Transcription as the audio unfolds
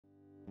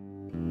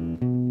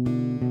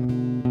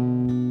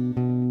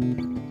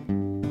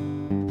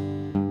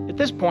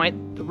this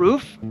point, the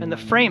roof and the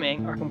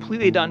framing are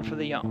completely done for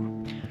the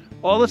Yome.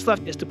 All that's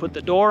left is to put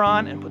the door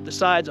on and put the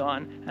sides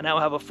on, and now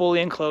we'll have a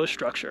fully enclosed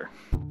structure.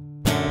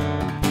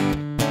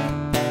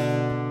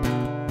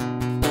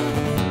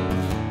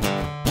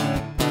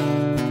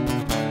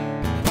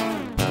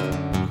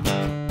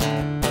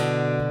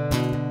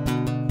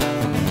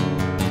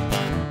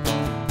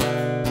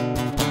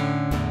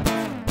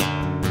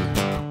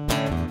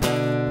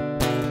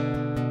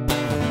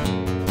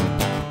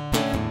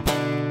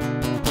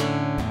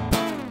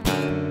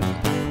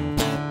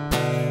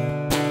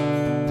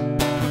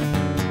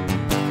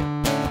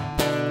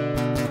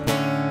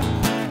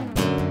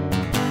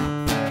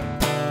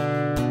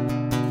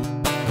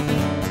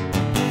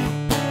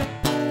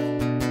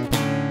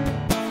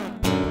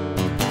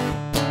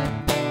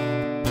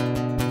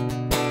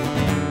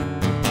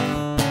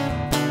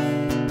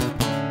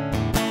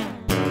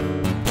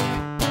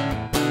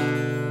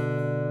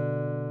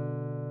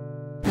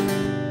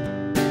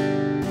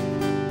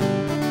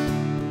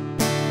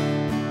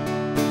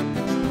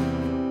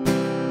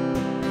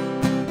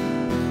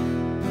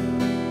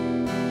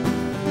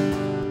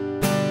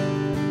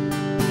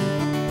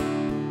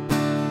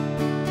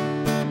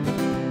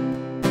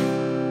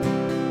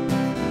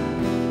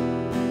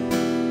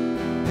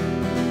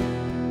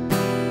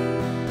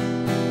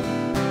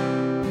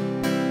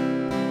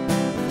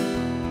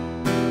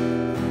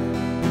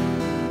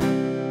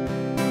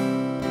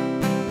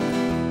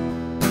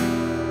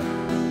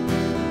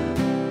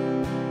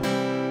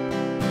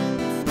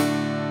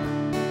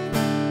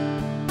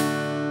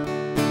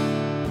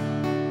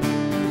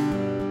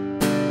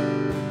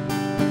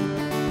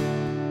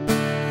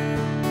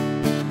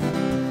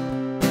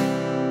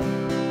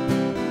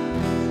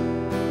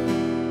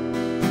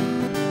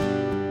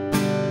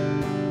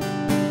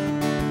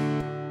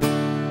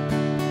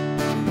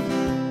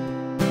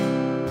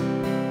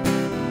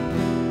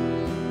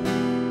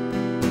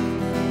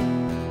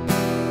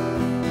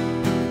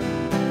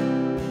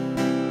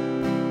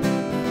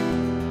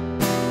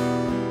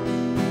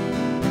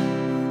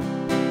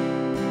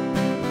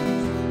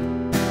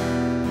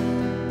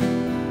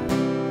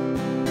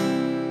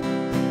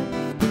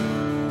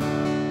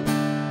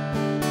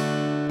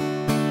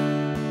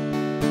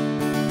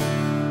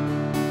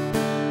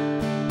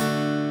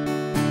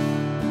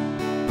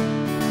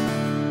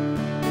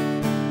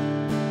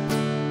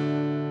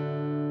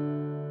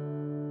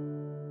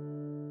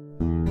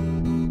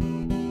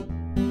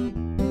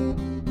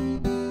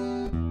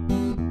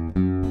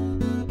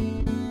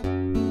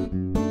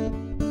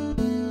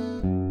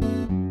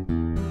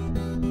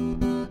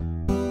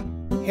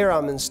 Here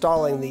I'm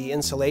installing the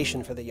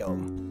insulation for the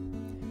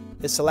Yome.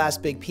 It's the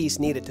last big piece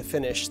needed to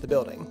finish the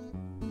building.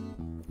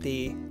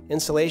 The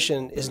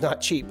insulation is not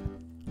cheap.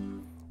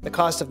 The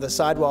cost of the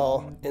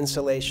sidewall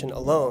insulation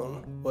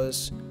alone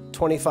was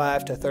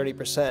 25 to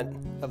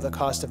 30% of the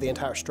cost of the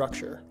entire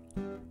structure.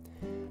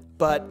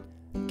 But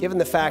given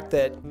the fact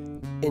that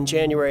in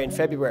January and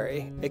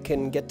February it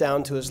can get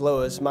down to as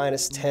low as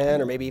 -10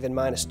 or maybe even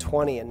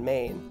 -20 in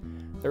Maine,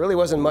 there really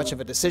wasn't much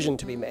of a decision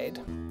to be made.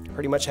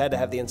 Pretty much had to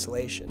have the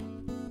insulation.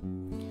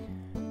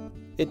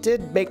 It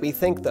did make me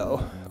think, though,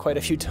 quite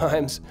a few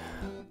times,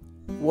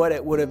 what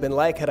it would have been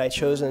like had I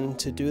chosen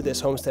to do this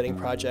homesteading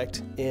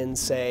project in,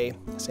 say,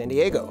 San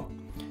Diego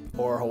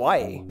or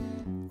Hawaii,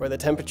 where the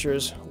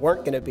temperatures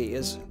weren't going to be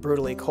as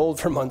brutally cold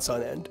for months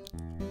on end.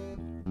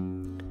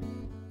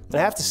 And I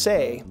have to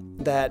say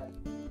that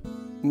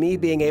me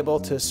being able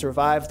to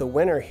survive the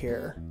winter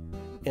here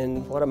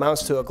in what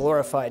amounts to a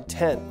glorified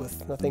tent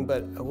with nothing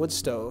but a wood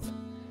stove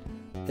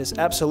is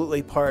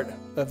absolutely part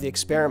of the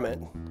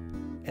experiment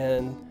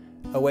and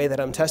a way that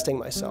I'm testing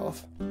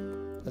myself.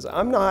 Because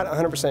I'm not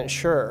 100%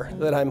 sure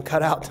that I'm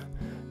cut out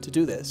to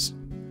do this.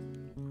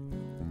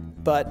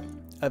 But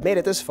I've made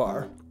it this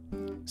far,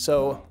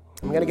 so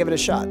I'm going to give it a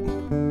shot.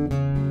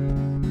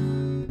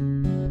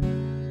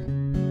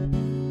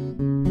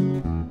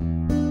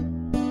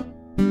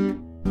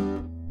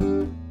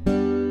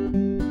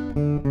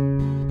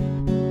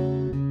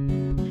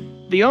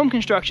 The Yome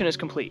construction is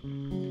complete.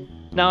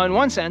 Now, in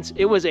one sense,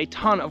 it was a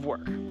ton of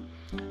work.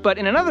 But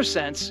in another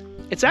sense,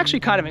 it's actually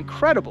kind of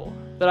incredible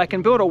that I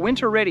can build a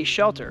winter-ready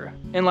shelter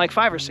in like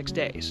 5 or 6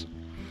 days.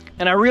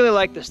 And I really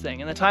like this thing.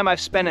 In the time I've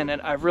spent in it,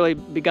 I've really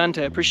begun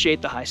to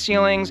appreciate the high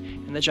ceilings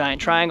and the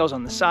giant triangles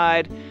on the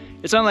side.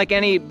 It's unlike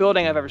any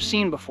building I've ever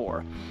seen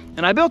before.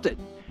 And I built it,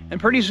 and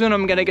pretty soon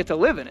I'm gonna get to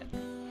live in it.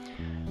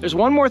 There's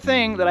one more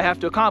thing that I have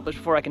to accomplish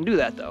before I can do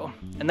that though,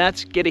 and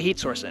that's get a heat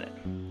source in it.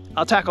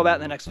 I'll tackle that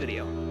in the next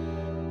video.